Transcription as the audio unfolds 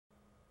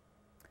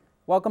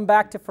Welcome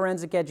back to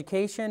Forensic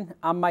Education.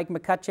 I'm Mike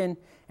McCutcheon,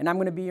 and I'm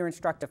going to be your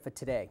instructor for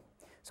today.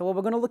 So what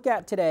we're going to look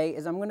at today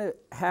is I'm going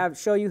to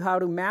show you how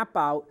to map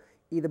out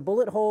either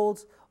bullet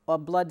holes or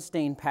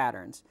bloodstain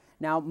patterns.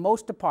 Now,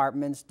 most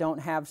departments don't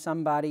have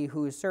somebody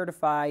who is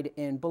certified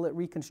in bullet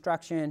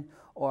reconstruction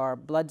or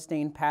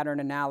bloodstain pattern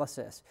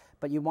analysis,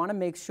 but you want to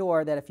make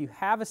sure that if you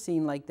have a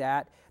scene like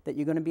that, that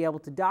you're going to be able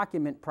to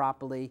document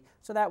properly,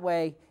 so that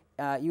way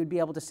you would be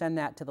able to send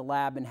that to the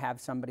lab and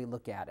have somebody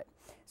look at it.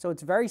 So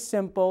it's very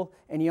simple,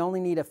 and you only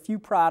need a few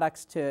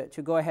products to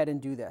go ahead and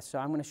do this. So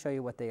I'm going to show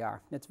you what they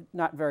are. It's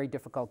not very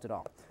difficult at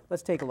all.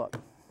 Let's take a look.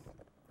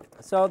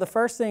 So the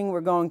first thing we're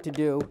going to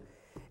do,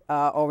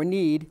 or we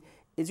need,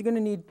 is you're going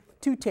to need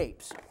two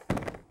tapes.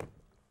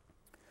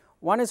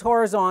 One is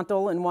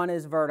horizontal and one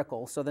is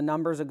vertical. So the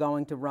numbers are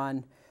going to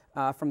run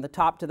from the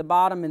top to the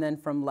bottom and then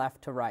from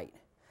left to right.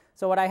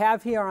 So what I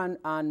have here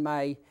on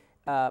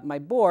my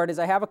board is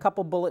I have a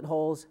couple bullet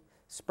holes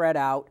spread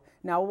out.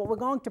 Now what we're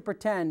going to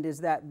pretend is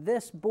that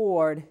this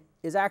board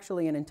is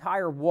actually an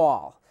entire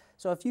wall.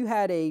 So if you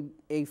had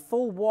a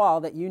full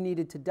wall that you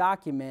needed to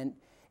document,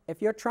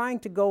 if you're trying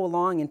to go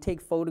along and take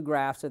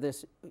photographs of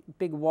this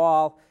big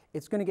wall,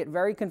 it's going to get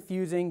very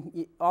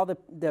confusing. All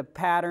the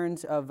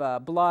patterns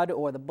of blood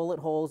or the bullet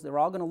holes, they're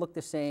all going to look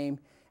the same,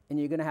 and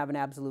you're going to have an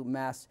absolute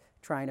mess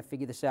trying to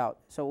figure this out.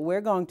 So what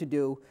we're going to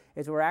do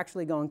is we're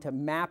actually going to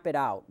map it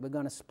out. We're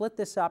going to split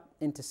this up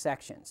into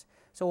sections.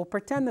 So we'll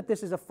pretend that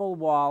this is a full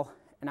wall,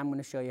 and I'm going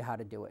to show you how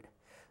to do it.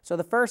 So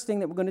the first thing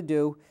that we're going to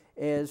do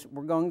is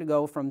we're going to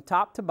go from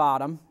top to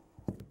bottom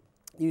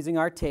using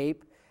our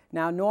tape.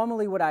 Now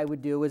normally what I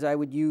would do is I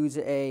would use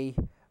a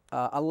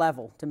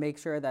level to make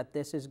sure that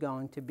this is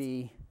going to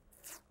be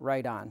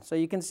right on. So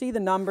you can see the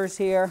numbers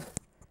here.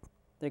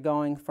 They're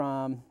going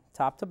from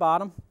top to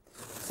bottom.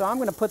 So I'm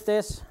going to put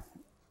this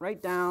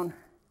right down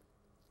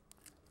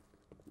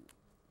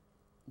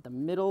the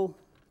middle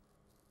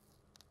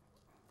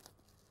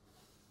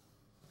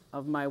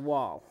of my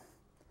wall.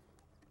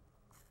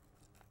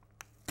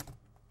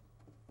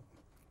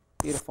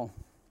 Beautiful.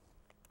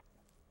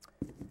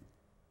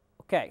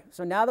 Okay,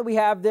 so now that we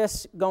have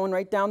this going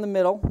right down the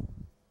middle,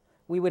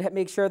 we would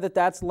make sure that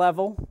that's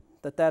level,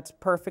 that that's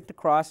perfect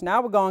across.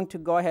 Now we're going to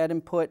go ahead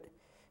and put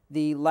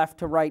the left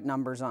to right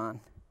numbers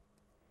on.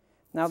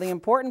 Now the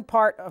important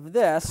part of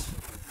this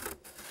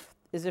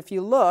is if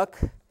you look,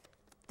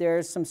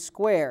 there's some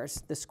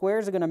squares. The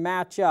squares are going to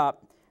match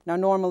up. Now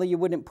normally you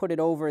wouldn't put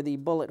it over the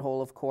bullet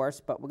hole, of course,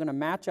 but we're going to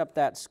match up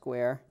that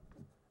square.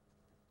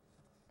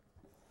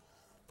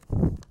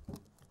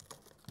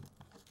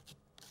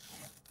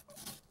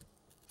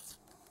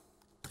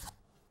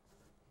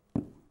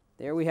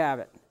 There we have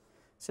it.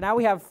 So now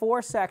we have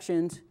 4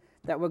 sections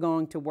that we're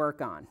going to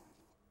work on.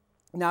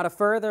 Now to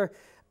further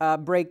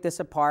break this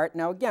apart,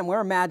 now again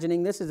we're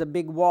imagining this is a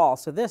big wall,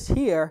 so this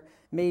here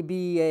may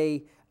be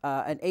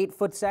an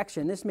 8-foot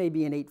section, this may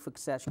be an 8-foot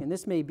section,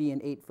 this may be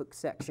an 8-foot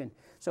section.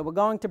 So we're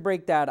going to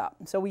break that up.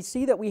 So we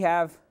see that we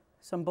have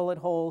some bullet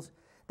holes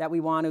that we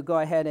want to go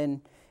ahead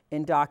and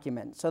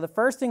document. So the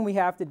first thing we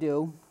have to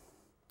do,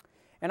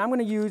 and I'm going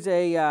to use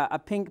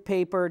a pink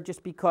paper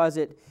just because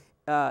it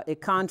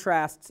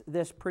contrasts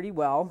this pretty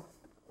well.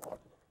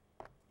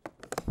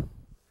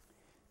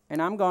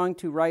 And I'm going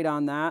to write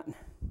on that.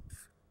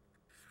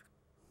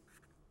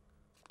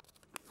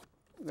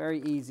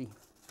 Very easy.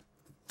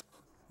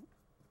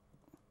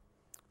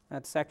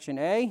 That's section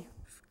A.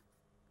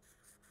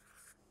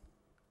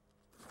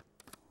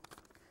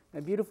 My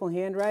beautiful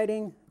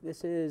handwriting,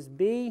 this is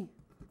B,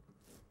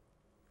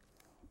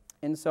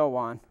 and so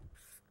on.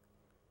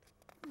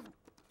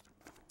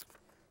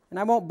 And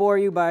I won't bore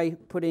you by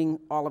putting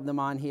all of them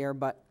on here,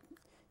 but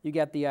you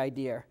get the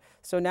idea.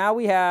 So now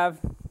we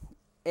have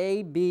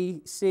A,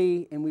 B,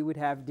 C, and we would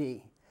have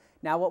D.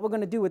 Now what we're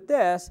going to do with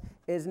this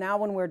is now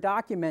when we're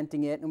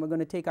documenting it and we're going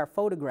to take our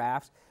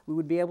photographs, we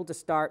would be able to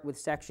start with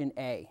section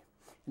A.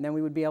 And then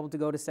we would be able to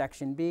go to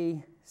section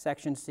B,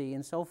 section C,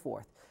 and so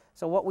forth.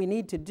 So what we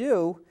need to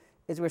do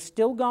is we're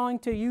still going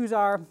to use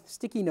our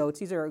sticky notes.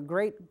 These are a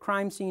great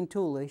crime scene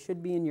tool. They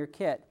should be in your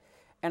kit.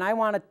 And I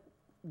want to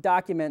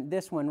document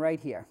this one right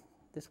here,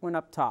 this one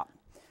up top.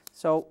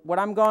 So what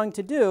I'm going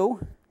to do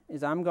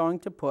is I'm going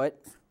to put,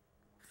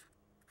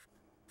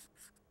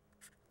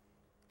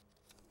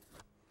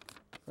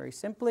 very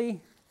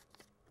simply,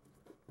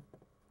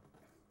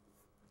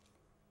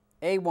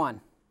 A1.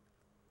 I'm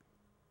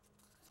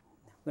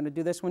going to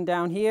do this one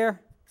down here.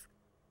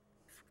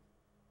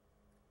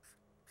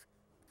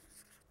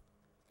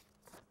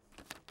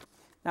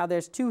 Now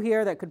there's 2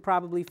 here that could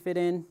probably fit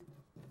in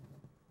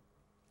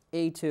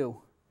A2.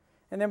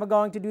 And then we're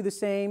going to do the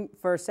same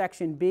for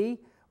section B.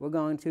 We're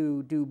going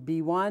to do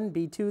B1,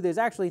 B2. There's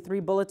actually 3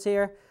 bullets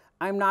here.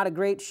 I'm not a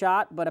great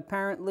shot, but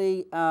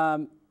apparently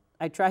I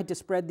tried to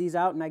spread these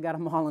out and I got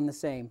them all in the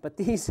same. But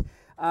these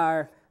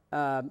are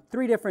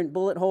 3 different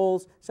bullet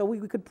holes, so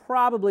we could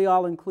probably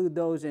all include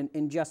those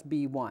in just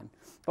B1.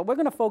 But we're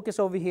going to focus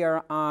over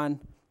here on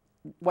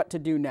what to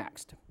do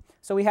next.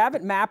 So we have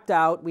it mapped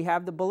out. We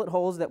have the bullet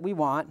holes that we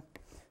want.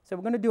 So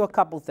we're going to do a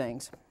couple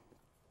things.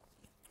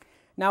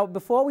 Now,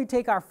 before we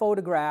take our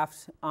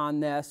photographs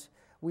on this,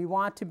 we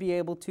want to be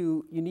able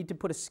to, you need to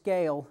put a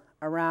scale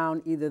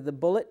around either the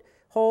bullet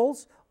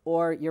holes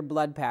or your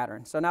blood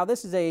pattern. So now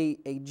this is a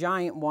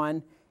giant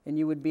one, and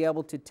you would be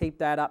able to tape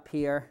that up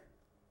here,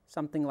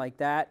 something like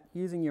that,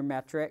 using your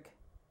metric.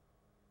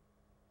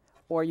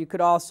 Or you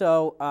could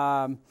also,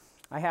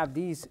 I have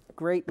these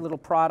great little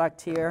product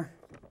here.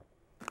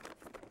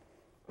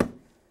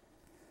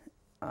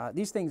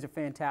 These things are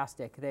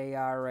fantastic. They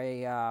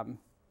are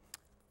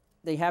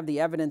they have the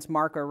evidence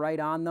marker right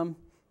on them,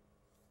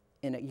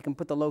 and you can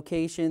put the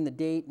location, the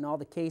date, and all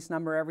the case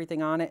number,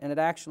 everything on it, and it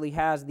actually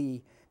has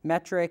the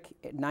metric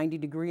at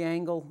 90-degree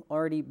angle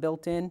already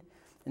built in.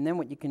 And then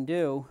what you can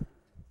do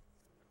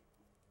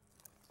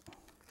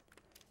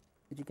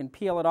is you can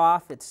peel it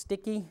off. It's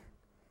sticky,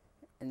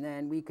 and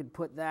then we could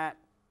put that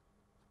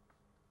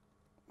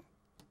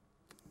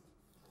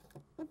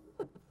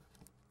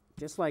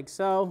just like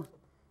so.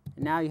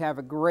 And now you have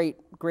a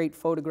great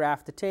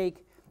photograph to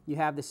take. You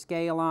have the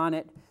scale on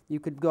it. You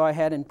could go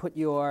ahead and put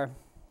your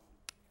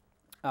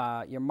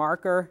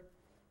marker.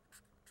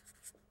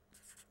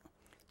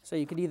 So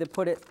you could either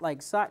put it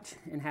like such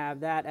and have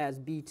that as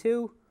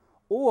B2,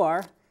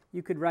 or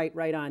you could write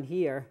right on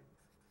here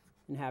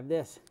and have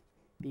this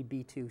be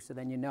B2, so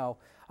then you know.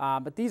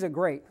 But these are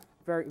great,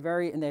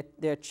 and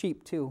they're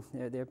cheap too.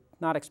 They're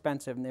not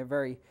expensive, and they're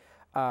very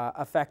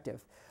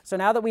effective. So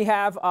now that we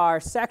have our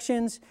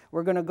sections,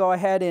 we're going to go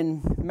ahead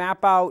and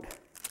map out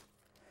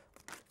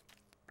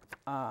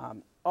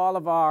all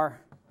of our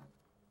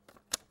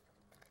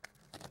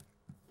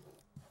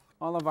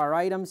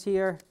items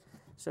here.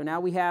 So now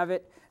we have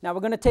it. Now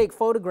we're going to take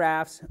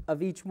photographs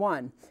of each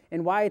one.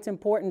 And why it's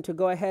important to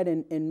go ahead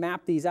and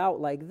map these out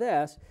like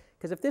this,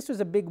 because if this was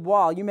a big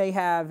wall, you may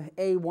have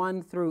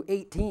A1 through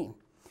 18.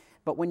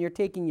 But when you're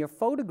taking your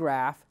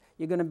photograph,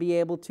 you're going to be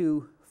able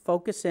to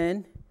focus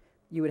in.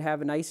 You would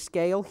have a nice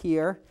scale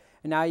here.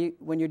 And now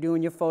when you're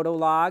doing your photo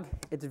log,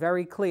 it's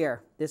very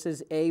clear. This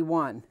is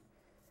A1.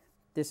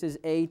 This is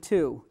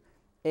A2,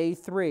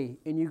 A3.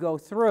 And you go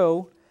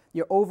through,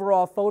 your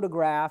overall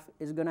photograph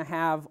is going to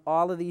have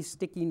all of these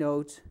sticky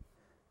notes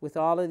with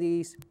all of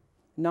these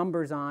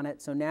numbers on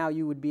it. So now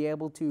you would be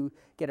able to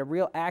get a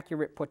real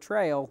accurate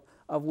portrayal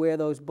of where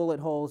those bullet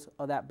holes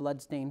or that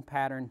bloodstain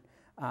pattern,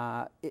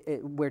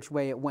 which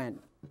way it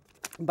went.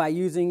 By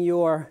using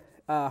your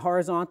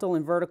horizontal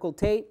and vertical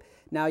tape,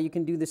 now you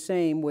can do the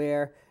same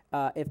where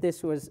if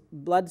this was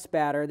blood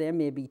spatter, there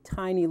may be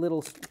tiny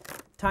little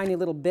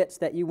bits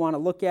that you want to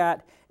look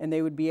at, and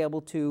they would be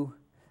able to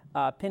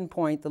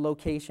pinpoint the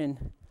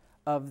location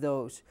of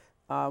those.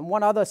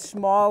 One other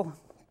small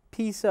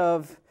piece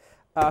of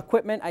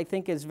equipment I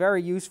think is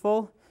very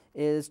useful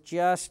is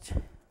just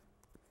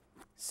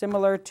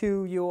similar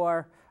to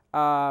your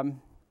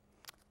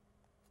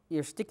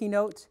sticky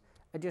notes,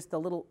 just the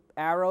little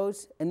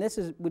arrows, and this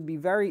would be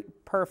very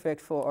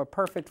perfect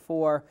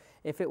for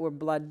if it were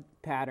blood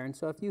pattern.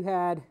 So if you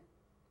had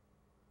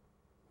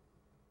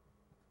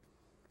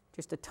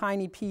just a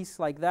tiny piece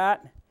like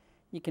that,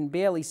 you can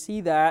barely see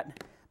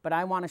that, but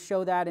I want to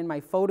show that in my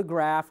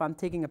photograph. I'm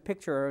taking a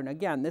picture, and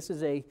again, this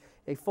is a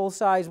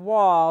full-size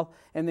wall,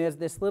 and there's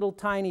this little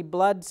tiny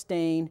blood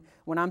stain.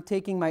 When I'm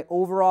taking my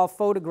overall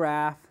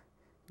photograph,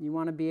 you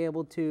want to be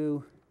able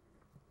to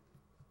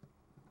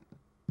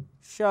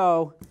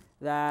show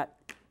that,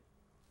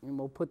 and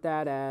we'll put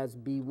that as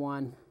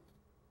B1.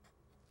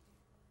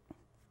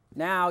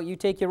 Now you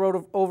take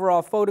your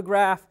overall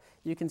photograph,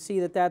 you can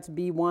see that that's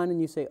B1, and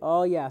you say,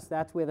 oh yes,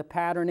 that's where the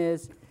pattern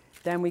is.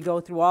 Then we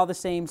go through all the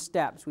same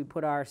steps. We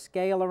put our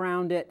scale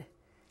around it,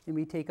 and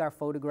we take our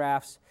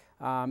photographs.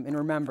 And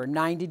remember,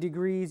 90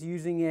 degrees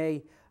using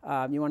you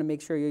want to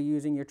make sure you're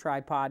using your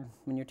tripod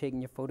when you're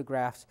taking your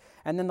photographs.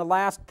 And then the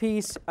last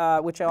piece,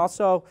 which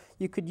also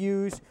you could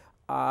use,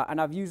 and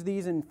I've used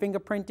these in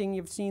fingerprinting,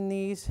 you've seen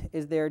these,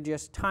 is they're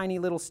just tiny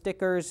little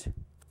stickers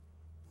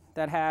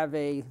that have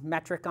a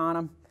metric on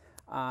them.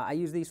 I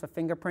use these for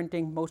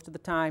fingerprinting most of the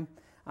time,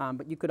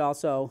 but you could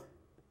also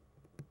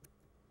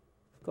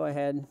go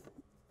ahead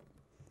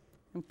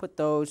and put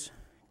those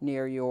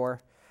near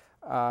your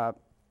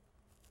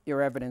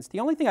evidence.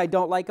 The only thing I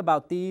don't like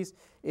about these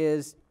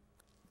is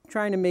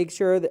trying to make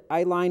sure that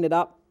I line it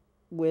up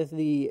with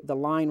the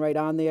line right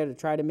on there to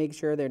try to make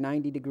sure they're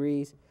 90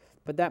 degrees.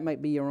 But that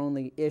might be your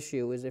only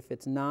issue, is if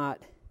it's not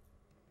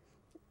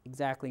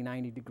exactly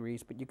 90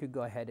 degrees, but you could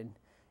go ahead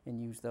and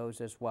use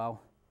those as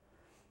well.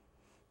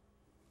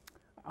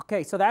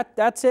 Okay, so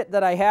that's it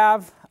that I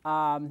have.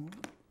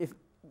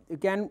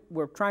 Again,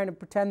 we're trying to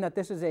pretend that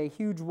this is a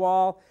huge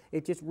wall.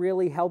 It just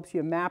really helps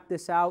you map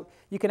this out.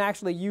 You can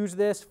actually use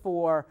this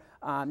for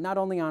not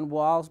only on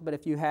walls, but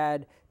if you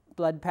had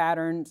blood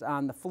patterns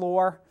on the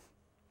floor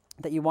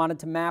that you wanted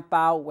to map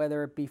out,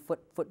 whether it be foot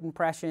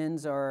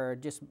impressions or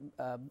just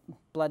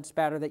blood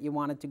spatter that you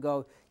wanted to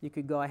go, you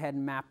could go ahead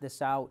and map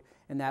this out.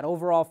 And that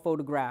overall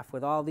photograph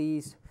with all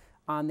these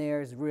on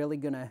there is really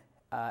going to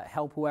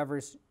help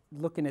whoever's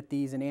looking at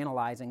these and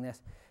analyzing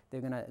this. They're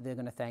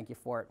gonna thank you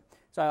for it.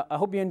 So I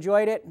hope you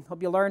enjoyed it.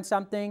 Hope you learned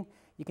something.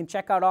 You can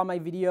check out all my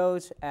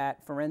videos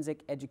at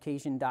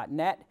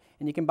forensiceducation.net,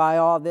 and you can buy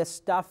all this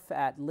stuff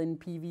at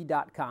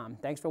linpv.com.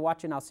 Thanks for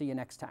watching. I'll see you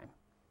next time.